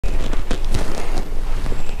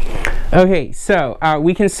Okay, so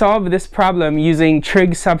we can solve this problem using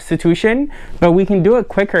trig substitution, but we can do it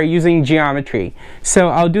quicker using geometry. So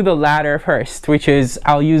I'll do the latter first, which is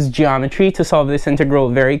I'll use geometry to solve this integral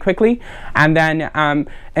very quickly, and then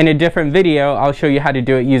in a different video I'll show you how to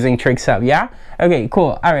do it using trig sub. Yeah? Okay,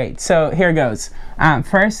 cool. Alright, so here goes.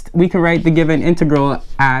 First, we can write the given integral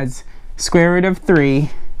as square root of 3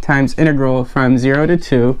 times integral from 0 to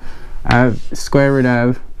 2 of square root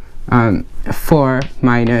of 4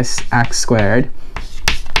 minus x squared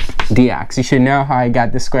dx. You should know how I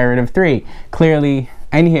got the square root of 3. Clearly,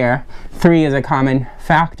 in here, 3 is a common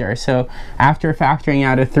factor. So after factoring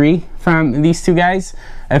out a 3 from these two guys,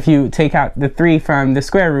 if you take out the 3 from the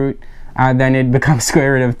square root, then it becomes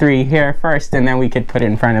square root of 3 here first, and then we could put it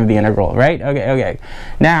in front of the integral, right? Okay.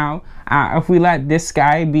 Now, if we let this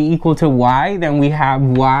guy be equal to y, then we have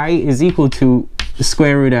y is equal to the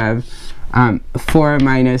square root of 4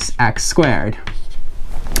 minus x squared.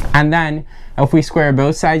 And then if we square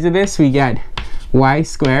both sides of this, we get y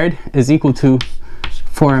squared is equal to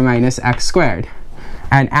 4 minus x squared.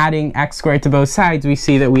 And adding x squared to both sides, we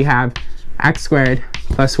see that we have x squared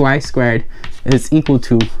plus y squared is equal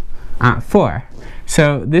to 4.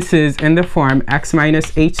 So this is in the form x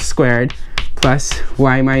minus h squared plus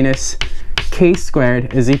y minus k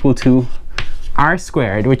squared is equal to r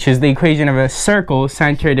squared, which is the equation of a circle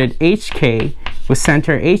centered at hk with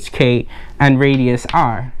center hk and radius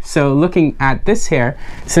r. So looking at this here,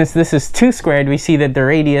 since this is 2 squared, we see that the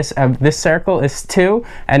radius of this circle is 2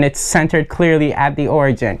 and it's centered clearly at the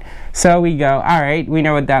origin. So we go, alright, we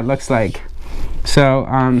know what that looks like. So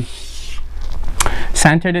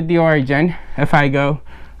centered at the origin, if I go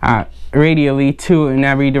radially 2 in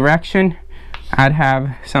every direction, I'd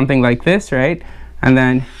have something like this, right? And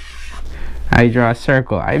then I draw a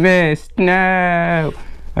circle. I missed. No.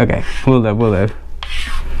 Okay, we'll live.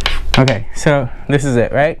 Okay, so this is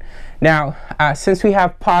it, right? Now, since we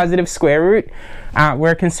have positive square root,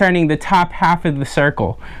 we're concerning the top half of the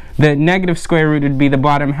circle. The negative square root would be the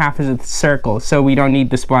bottom half of the circle, so we don't need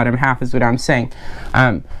this bottom half is what I'm saying.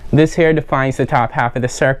 This here defines the top half of the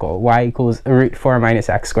circle, y equals root 4 minus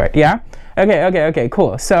x squared, yeah? Okay,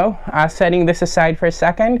 cool. So, setting this aside for a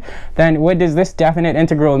second, then what does this definite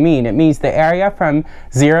integral mean? It means the area from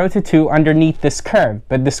 0 to 2 underneath this curve,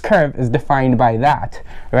 but this curve is defined by that,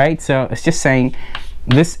 right? So, it's just saying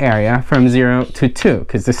this area from 0 to 2,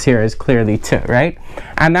 because this here is clearly 2, right?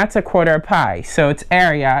 And that's a quarter pi, so its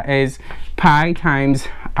area is pi times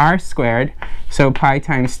r squared, so pi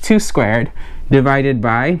times 2 squared divided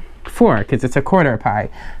by 4, because it's a quarter pi,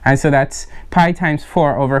 and so that's pi times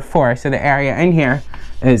 4 over 4, so the area in here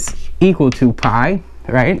is equal to pi,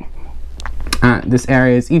 right? This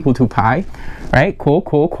area is equal to pi, right?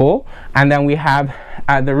 Cool. And then we have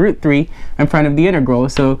the root 3 in front of the integral,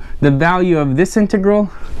 so the value of this integral,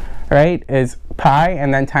 right, is pi,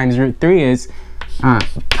 and then times root 3 is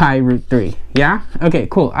pi root 3, yeah? Okay,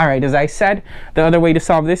 cool. Alright, as I said, the other way to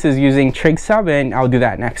solve this is using trig sub, and I'll do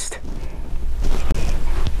that next.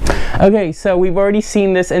 Okay, so we've already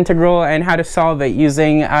seen this integral and how to solve it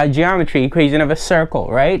using geometry, equation of a circle,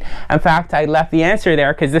 right? In fact, I left the answer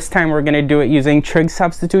there because this time we're going to do it using trig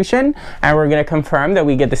substitution, and we're going to confirm that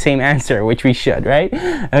we get the same answer, which we should, right?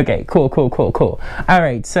 Okay, cool.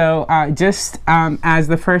 Alright, so just as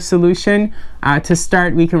the first solution, to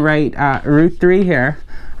start we can write root 3 here,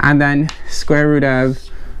 and then square root of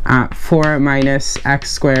 4 minus x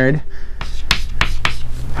squared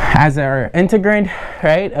as our integrand,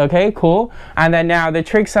 right? Okay, cool. And then now the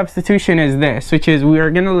trig substitution is this, which is we are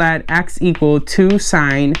going to let x equal 2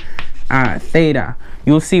 sine theta.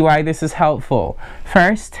 You'll see why this is helpful.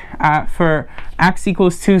 First, for x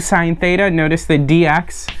equals 2 sine theta, notice that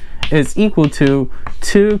dx is equal to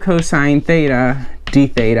 2 cosine theta d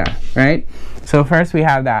theta, right? So first we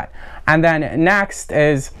have that. And then next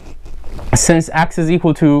is, since x is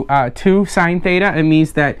equal to 2 sine theta, it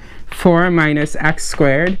means that 4 minus x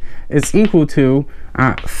squared is equal to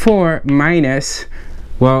 4 minus,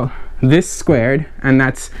 well, this squared, and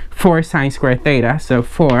that's 4 sine squared theta, so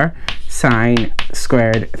 4 sine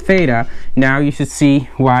squared theta. Now you should see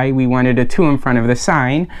why we wanted a 2 in front of the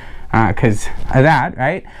sine, because of that,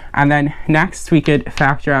 right? And then next we could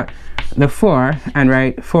factor out the 4 and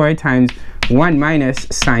write 4 times 1 minus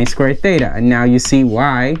sine squared theta. And now you see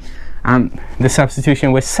why the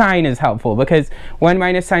substitution with sine is helpful, because 1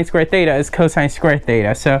 minus sine squared theta is cosine squared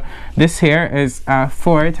theta. So this here is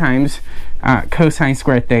 4 times cosine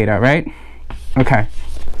squared theta, right? Okay.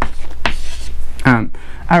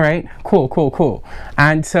 Alright, cool.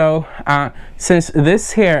 And so since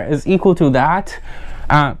this here is equal to that,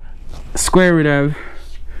 square root of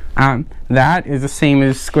that is the same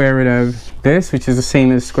as square root of this, which is the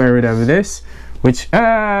same as square root of this, which,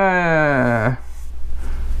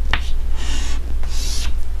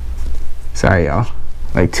 sorry y'all,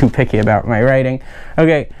 like too picky about my writing.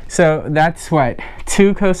 Okay, so that's what,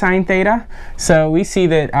 2 cosine theta. So we see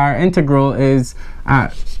that our integral is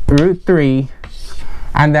root 3.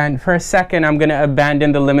 And then for a second, I'm going to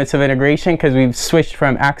abandon the limits of integration because we've switched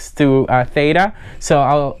from x to theta. So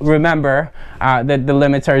I'll remember that the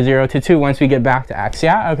limits are 0 to 2 once we get back to x.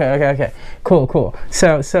 Yeah? Okay. Cool.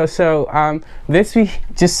 So this we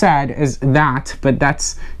just said is that, but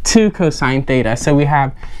that's 2 cosine theta. So we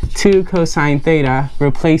have 2 cosine theta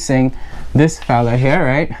replacing this fella here,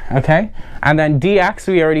 right? Okay. And then dx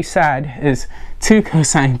we already said is 2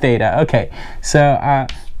 cosine theta. Okay. So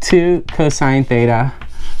 2 cosine theta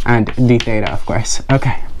and d theta, of course.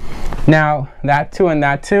 Okay, now that 2 and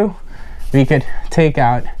that 2 we could take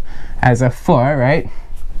out as a 4, right?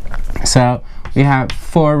 So we have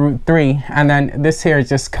 4 root 3, and then this here is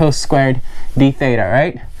just cos squared d theta,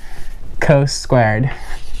 right? Cos squared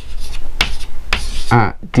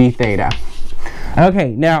d theta. Okay,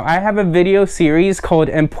 now I have a video series called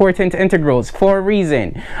Important Integrals for a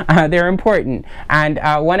reason. They're important, and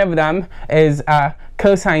one of them is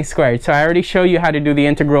cosine squared. So I already showed you how to do the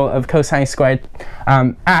integral of cosine squared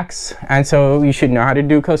x, and so you should know how to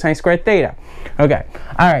do cosine squared theta. Okay,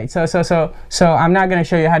 all right, so I'm not going to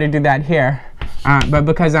show you how to do that here, but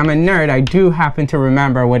because I'm a nerd, I do happen to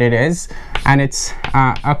remember what it is, and it's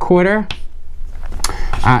a quarter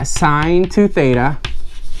sine 2 theta,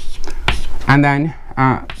 and then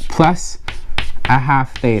plus a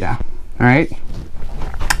half theta. All right.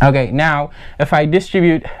 Okay, now if I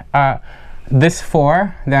distribute this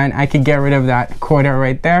 4, then I could get rid of that quarter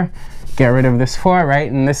right there, get rid of this 4,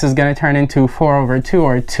 right? And this is going to turn into 4 over 2,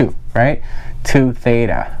 or 2, right? 2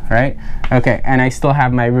 theta, right? Okay, and I still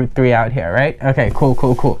have my root 3 out here, right? Okay,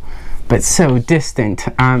 cool. But so distant,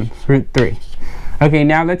 root 3. Okay,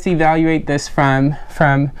 now let's evaluate this from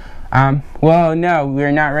well, no,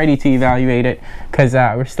 we're not ready to evaluate it because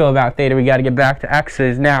we're still about theta. We got to get back to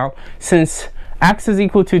x's. Now, since x is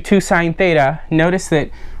equal to 2 sine theta, notice that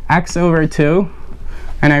x over 2,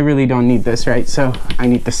 and I really don't need this, right? So I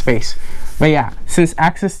need the space. But yeah, since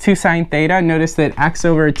x is 2 sine theta, notice that x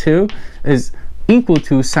over 2 is equal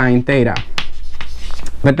to sine theta.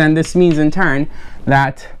 But then this means in turn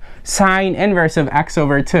that sine inverse of x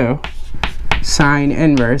over 2, sine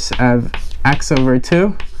inverse of x over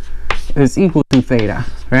 2 is equal to theta,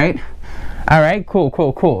 right? All right,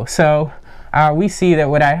 cool. So we see that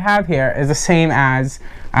what I have here is the same as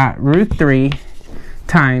root 3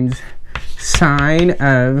 times sine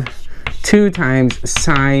of 2 times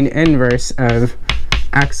sine inverse of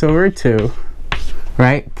x over 2,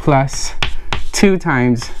 right? Plus 2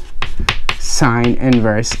 times sine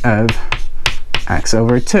inverse of x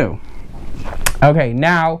over 2. Okay,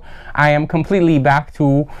 now I am completely back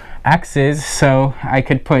to x's, so I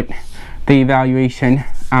could put the evaluation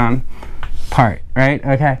part, right?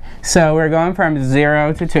 Okay, so we're going from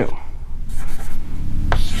 0 to 2.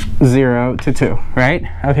 0 to 2, right?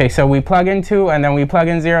 Okay, so we plug in 2 and then we plug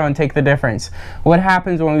in 0 and take the difference. What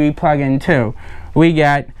happens when we plug in 2? We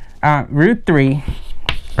get root 3,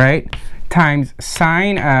 right, times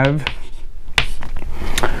sine of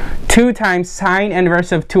 2 times sine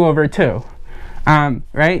inverse of 2 over 2,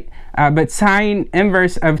 right? But sine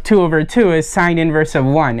inverse of 2 over 2 is sine inverse of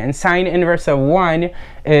 1, and sine inverse of 1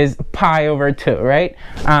 is pi over 2, right?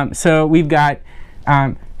 So we've got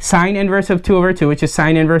sine inverse of 2 over 2, which is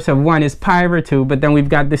sine inverse of 1, is pi over 2, but then we've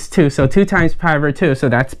got this 2, so 2 times pi over 2, so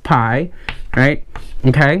that's pi, right?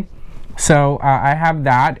 Okay, so I have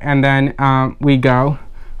that, and then we go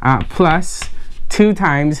plus 2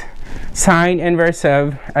 times sine inverse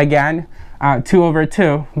of, again, 2 over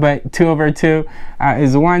 2, but 2 over 2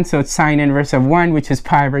 is 1, so it's sine inverse of 1, which is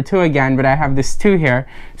pi over 2 again, but I have this 2 here,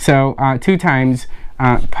 so 2 times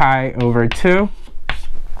pi over 2,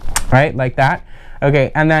 right, like that.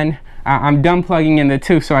 Okay, and then I'm done plugging in the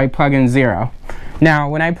 2, so I plug in 0. Now,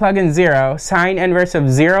 when I plug in 0, sine inverse of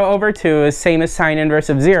 0 over 2 is same as sine inverse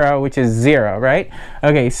of 0, which is 0, right?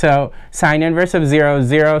 Okay, so sine inverse of 0 is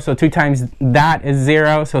 0, so 2 times that is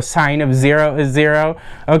 0, so sine of 0 is 0.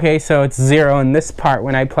 Okay, so it's 0 in this part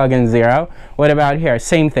when I plug in 0. What about here?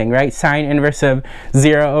 Same thing, right? Sine inverse of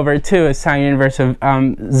 0 over 2 is sine inverse of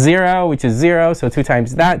 0, which is 0, so 2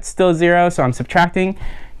 times that's still 0, so I'm subtracting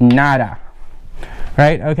nada.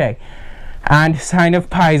 Right? Okay. And sine of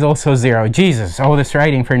pi is also 0. Jesus, all this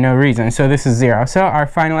writing for no reason. So this is 0. So our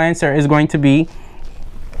final answer is going to be,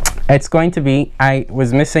 it's going to be, I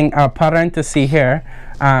was missing a parenthesis here,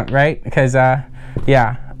 right? Because,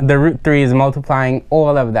 yeah, the root 3 is multiplying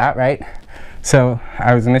all of that, right? So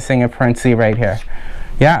I was missing a parenthesis right here.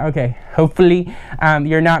 Yeah, okay. Hopefully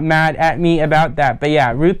you're not mad at me about that. But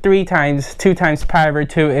yeah, root 3 times 2 times pi over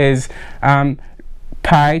 2 is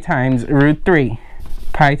pi times root 3.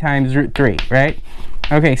 Pi times root 3, right?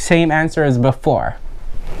 Okay, same answer as before.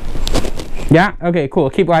 Yeah, okay, cool.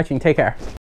 Keep watching. Take care.